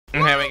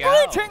Here we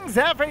go. Greetings,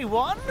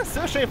 everyone!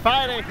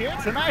 Sushifighter here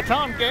tonight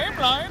on Game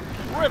Line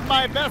with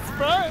my best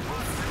friends.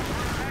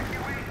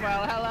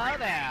 Well, hello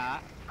there.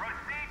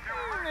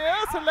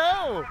 Yes,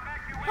 hello.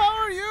 How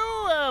are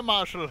you,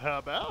 Marshal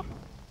Herbert?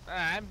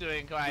 I'm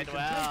doing quite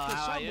well.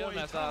 How are you,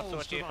 Mr.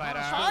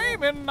 Sushifighter?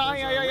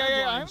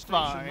 I'm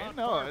fine.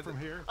 No, I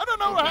don't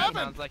know what happened.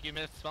 Sounds like you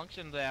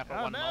misfunctioned there for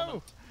one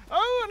moment.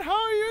 Oh, and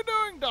how are you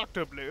doing,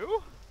 Dr.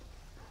 Blue?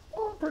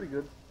 Oh, pretty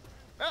good.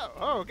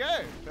 Oh,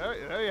 okay.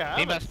 There you have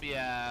He it. must be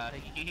a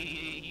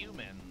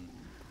human.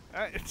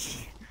 I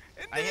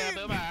hear a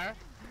boomer.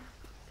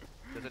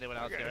 Does anyone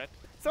else hear it?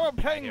 So we're I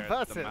playing hear it's the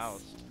versus.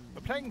 mouse.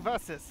 We're playing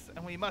versus,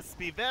 and we must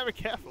be very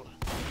careful.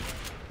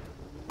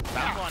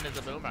 Someone is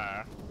a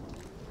boomer.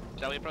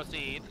 Shall we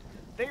proceed?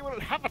 They will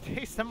have a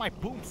taste of my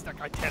boomstick,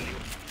 I tell you.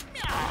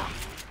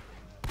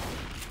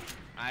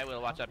 I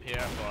will watch up here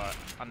for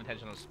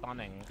unintentional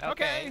spawning.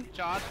 Okay.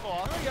 Charge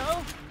forth. There we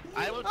go.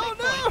 I will take Oh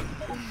point.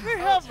 no! They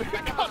have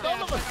Back up got the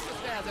all stairs, of back up the us.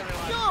 stairs,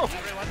 everyone. No!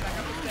 Everyone back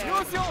up the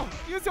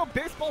stairs. Use your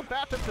baseball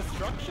bat of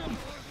destruction.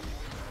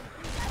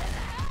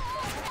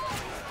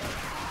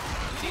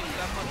 See,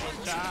 someone was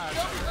charged.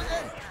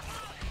 Okay.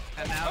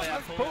 And now they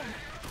have Boom.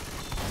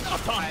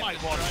 Not on my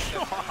watch.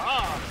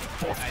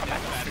 I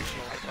dispatched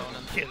your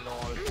opponent. Kill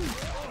all.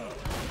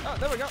 Oh,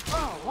 there we go.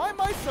 Oh, why am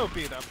I so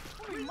beat up?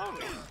 Holy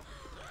moly.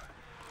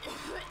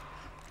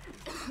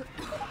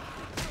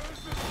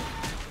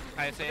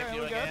 I saved Okay,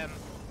 you we good? again.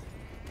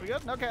 We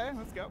good? Okay,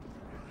 let's go.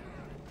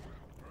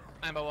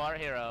 I'm a war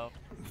hero.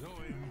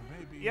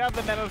 You have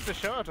the medals to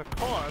show it, of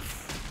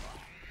course.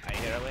 I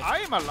hear it. I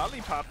am a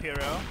lollipop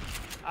hero.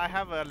 I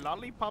have a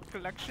lollipop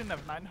collection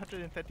of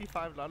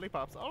 935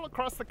 lollipops all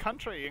across the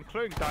country,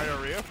 including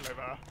diarrhea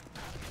flavor.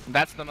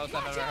 That's the most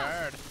I've ever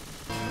heard.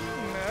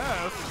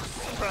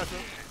 Yes,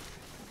 impressive.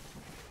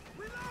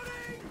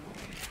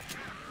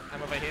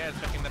 I'm over here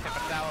checking the paper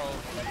towel.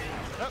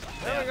 Oh,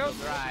 there we go.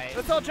 Dry.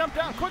 Let's all jump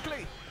down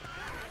quickly.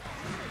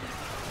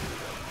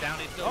 Down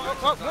these Oh,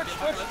 which,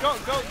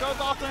 go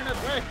the alternate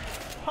way.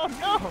 Oh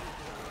no.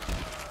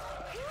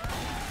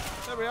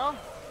 There we are.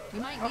 We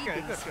might need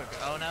Okay, these. good.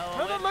 Oh no.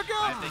 No, look I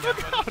out! think Look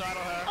I'm going out! to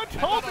throttle her. I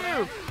told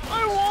you! I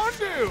warned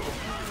you!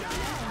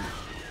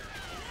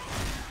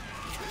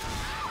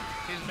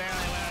 She's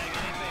barely wearing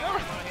anything. Oh. Go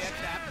ahead,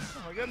 chap.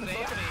 Oh my goodness. Save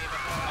Okay. me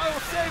before I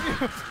will save you!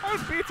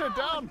 I'll beat her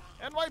down!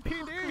 God,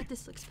 NYPD!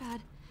 this looks bad.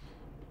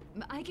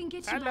 I can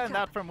get you I back learned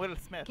up. that from Will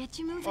Smith. Get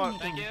you moving Or again.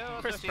 Thank you,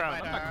 Chris Sushifighter.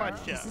 Brown, I'm not quite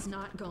sure. This is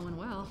not going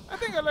well. I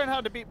think I learned how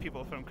to beat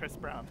people from Chris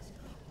Brown.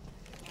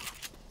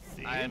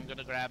 See? I am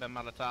gonna grab a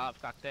Molotov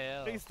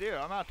cocktail. Please do,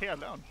 I'm out here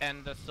alone.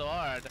 And the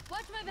sword.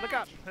 Watch my back. Look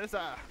out, there's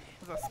a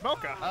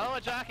smoker. Oh,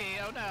 a jockey.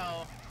 Oh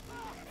no.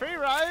 Free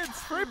rides,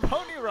 free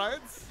pony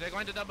rides. They're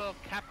going to double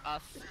cap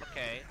us.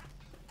 Okay.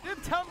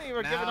 Didn't tell me you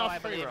were giving Now off I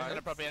free believe it's rides. an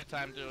appropriate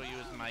time to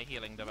use my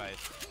healing device.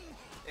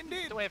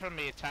 Indeed. Get away from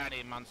me,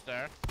 tiny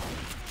monster.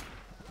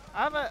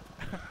 I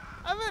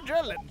have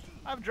adrenaline.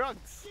 I have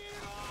drugs.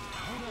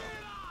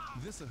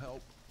 This'll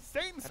help.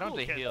 Stay in I school, don't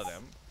need to kids. heal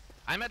them.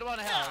 I'm at 1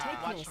 health.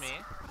 Watch me.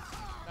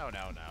 No.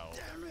 Watch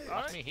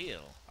Alright. me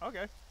heal.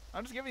 Okay.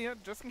 I'm just giving you,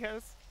 just in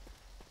case.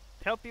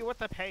 Help you with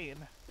the pain.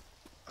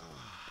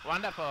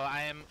 Wonderful.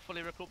 I am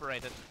fully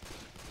recuperated.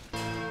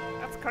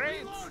 That's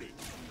great.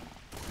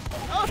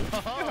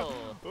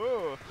 Oh.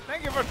 Ooh.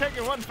 Thank you for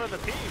taking one for the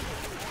team.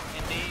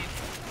 Indeed.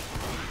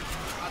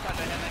 I'll touch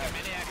her head like a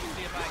maniac and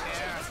see if I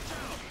care.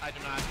 I do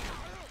not.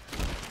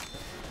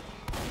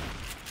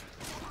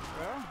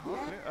 Well,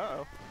 okay.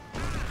 Uh-oh.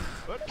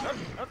 What?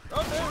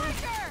 Oh,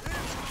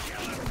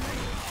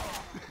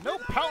 no. No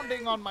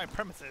pounding on my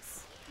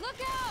premises. Look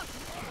out!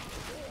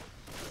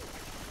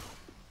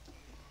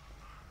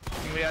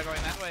 We are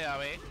going that way, are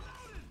we?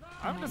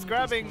 I'm just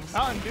grabbing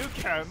Mountain Dew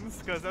cans,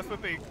 because that's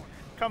what they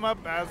come up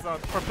as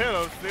for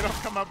pills. They don't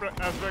come up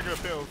as regular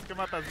pills. They come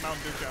up as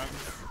Mountain Dew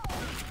cans.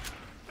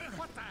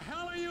 What the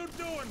hell are you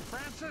doing,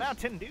 Francis?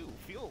 Mountain Dew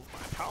fuels my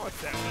power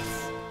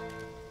cells.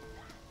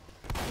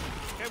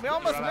 Okay, we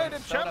almost You're made on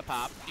it, soda champ.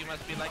 pop. You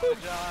must be like the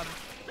John.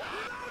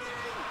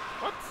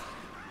 What?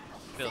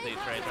 Filthy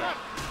traitor.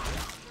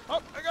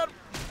 Oh, I got him.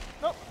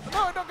 No,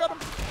 I don't got him.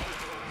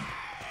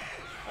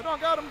 I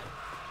don't got him.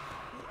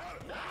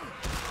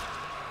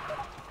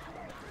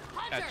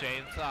 A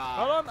chainsaw.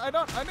 Hold on,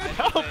 I need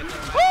help.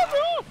 taser. Oh,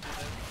 no.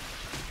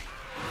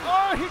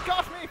 Oh, he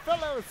got me,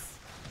 fellows.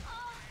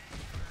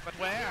 But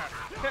where?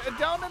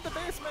 Down in the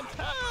basement.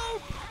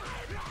 Help.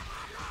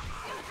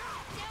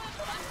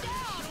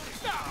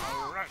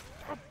 No, right.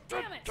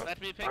 Damn it! Let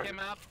me pick him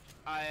up.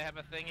 I have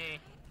a thingy.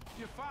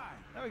 You're fine.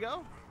 There we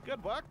go.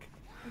 Good work.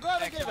 I'm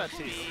glad I gave that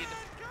to you. Speed.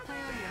 I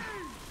owe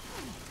you.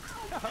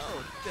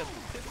 Oh, the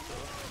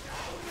pistol.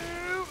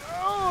 No.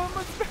 Oh,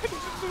 I'm expanding in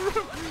the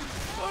room.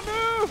 Oh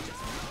no.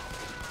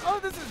 Oh,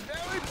 this is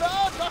very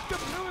bad. Dr.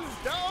 Blue is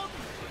down.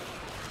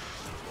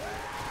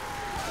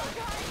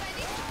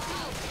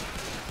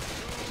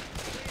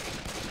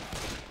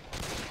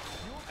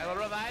 I will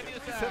revive you,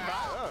 sir.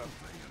 Oh,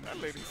 that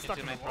lady's stuck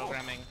Into in my the wall.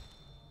 programming.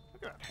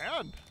 Look at that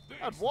hand.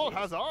 That wall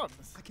has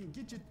arms. I can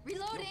get you.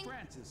 Reloading. Yo,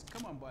 Francis,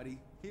 come on, buddy.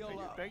 Heal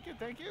up. Thank you,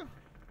 thank you.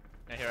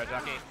 I hear a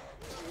jockey.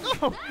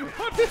 No!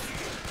 What is...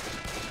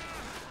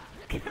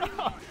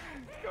 Go.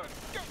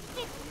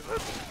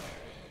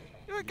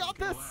 You got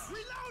this!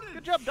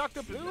 Good job,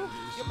 Dr. Blue!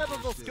 Your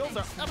medical skills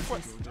are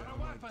adequate!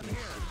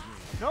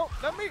 No,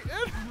 let me in!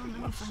 I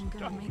don't know if I'm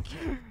gonna make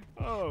it.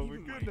 Oh my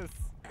goodness.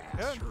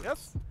 Yeah,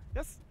 yes,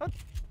 yes.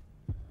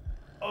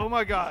 Oh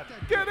my god.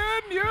 Get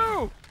in,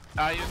 you!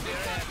 Are you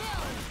serious?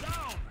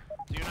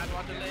 Do you not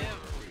want to live?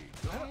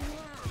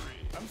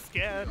 I'm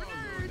scared.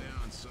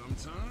 Down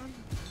sometime.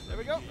 There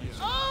we go.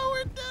 Oh,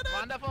 we did it!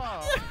 Wonderful.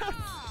 Yes!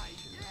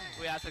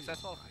 We are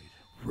successful.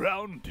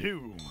 Round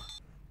 2.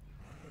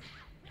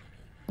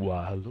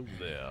 Why, hello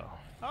there.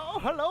 Oh,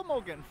 hello,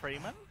 Morgan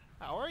Freeman.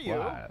 How are you?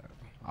 Why,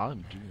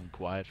 I'm doing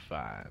quite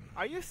fine.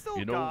 Are you still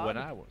You know, gone?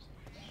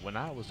 when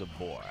I was a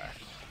boy,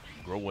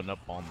 growing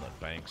up on the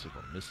banks of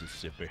the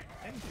Mississippi,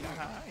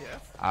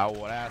 Yes. I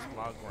would ask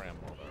my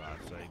grandmother,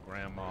 I'd say,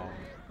 Grandma,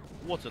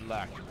 what's it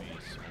like to be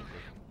a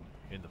smoker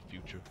in the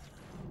future?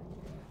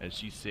 And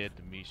she said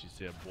to me, she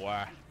said,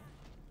 boy,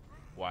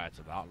 it's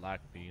a lot like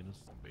being a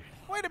zombie.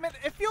 Wait a minute.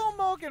 If you're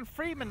Morgan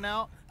Freeman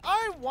now,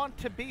 I want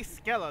to be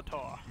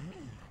Skeletor.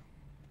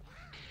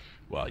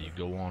 Well, you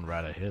go on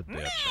right ahead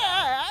there.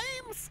 Yeah,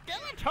 I'm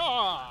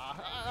Skeletor.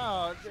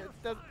 Oh,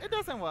 it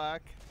doesn't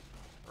work.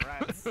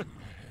 Rats. It's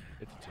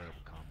a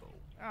terrible combo.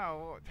 Oh, I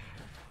was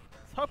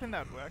hoping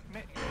that'd work.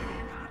 Maybe.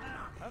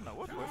 I don't know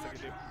what worse I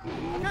could do.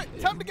 Okay,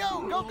 time to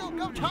go.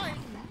 Go, time.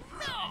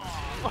 No.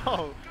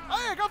 Oh,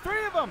 I got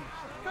 3 of them.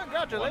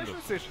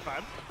 Congratulations,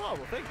 Sushifighter. Oh,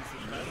 well, thank you,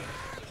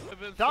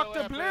 Sushifighter.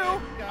 Dr. Blue,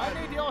 I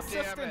need your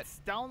assistance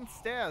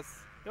downstairs.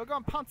 You're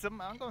gonna punch them,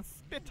 I'm gonna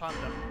spit on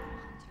them.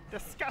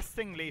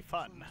 Disgustingly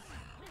fun.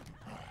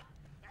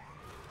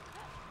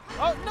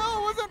 Oh, no,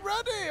 I wasn't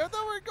ready. I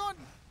thought we were going...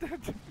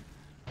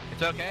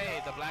 It's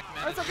okay. The black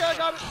man. It's okay, I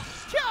got it.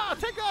 Yeah,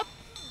 take that.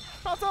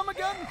 Pounce on them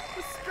again.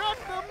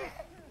 Distract them.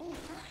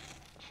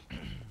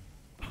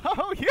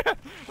 Oh, yeah.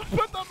 I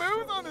put the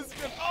moves on his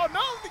skin. Oh,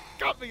 no, they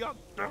got me on.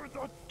 That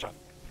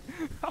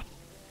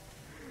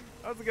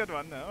was a good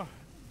one, though.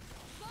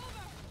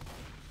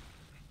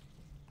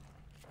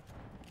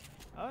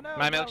 Oh, no.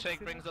 My no, milkshake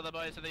brings all the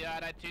boys to the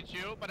yard. I teach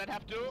you, but I'd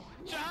have to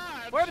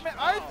charge. Wait a minute.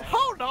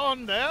 Hold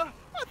on there.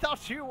 I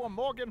thought you were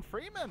Morgan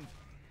Freeman.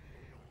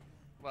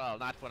 Well,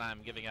 not when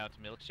I'm giving out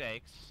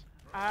milkshakes.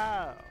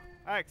 Oh,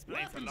 that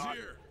explains a Weapons lot.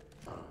 here.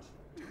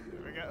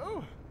 There we go.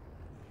 Ooh.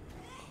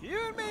 You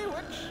and me,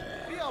 witch,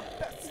 we are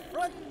best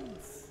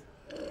friends.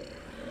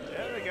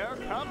 There we go.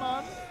 Come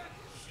on.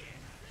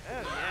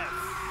 Oh,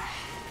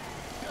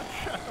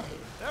 yes.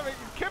 There we go.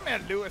 Come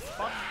here, Lewis.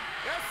 Fun.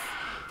 Yes.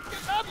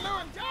 Get that,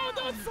 Lewis. Oh,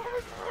 that's so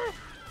good.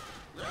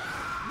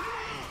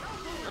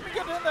 Let me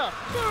get in there.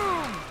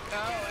 Boom.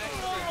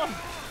 Oh,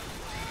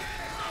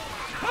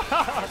 Oh,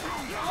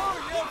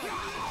 yes.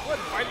 What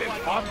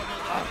violent fun.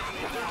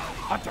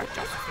 Hunter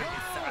justice is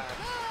sad.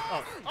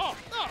 Oh,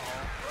 no.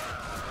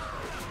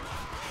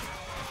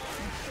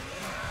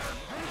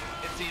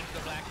 it seems the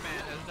black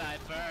man has died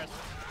first.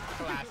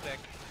 Classic.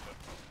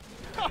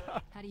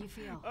 How do you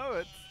feel? Oh,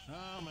 it's...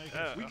 I'll make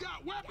it. We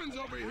got weapons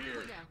over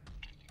here. Yeah.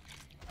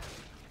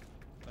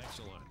 Thanks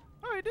a lot.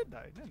 Oh, he did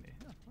die, didn't he?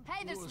 Yeah.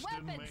 Hey, there's Lewis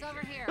didn't weapons make over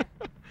it. here.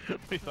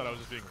 You thought I was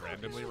just being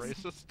randomly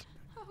racist?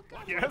 Oh,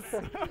 God. Yes.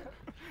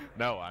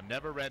 No, I'm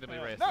never randomly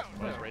racist. No,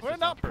 I was racist we're on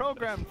not purpose.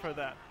 programmed for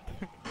that.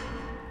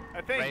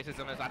 I think.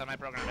 Racism is out of my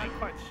programming. Not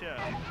quite sure.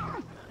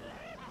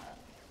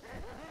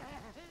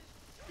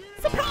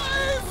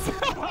 Surprise!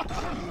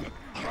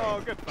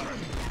 Oh, good fun.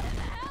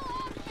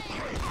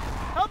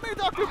 Help me,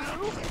 Dr.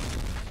 Blue!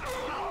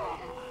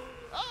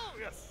 Oh,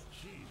 yes.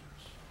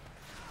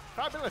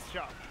 Fabulous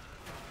job.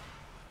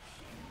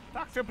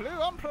 Dr. Blue,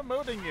 I'm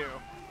promoting you.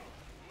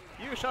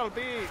 You shall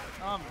be,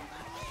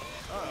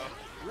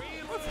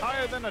 what's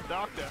higher than a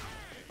doctor?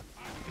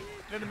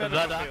 In the The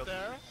medical field.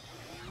 doctor?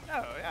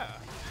 Oh, yeah.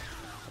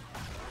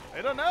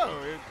 I don't know.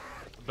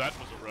 That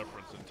was a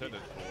reference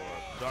intended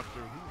for Doctor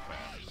Who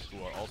fans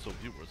who are also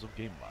viewers of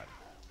Game Life.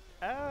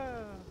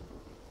 Oh.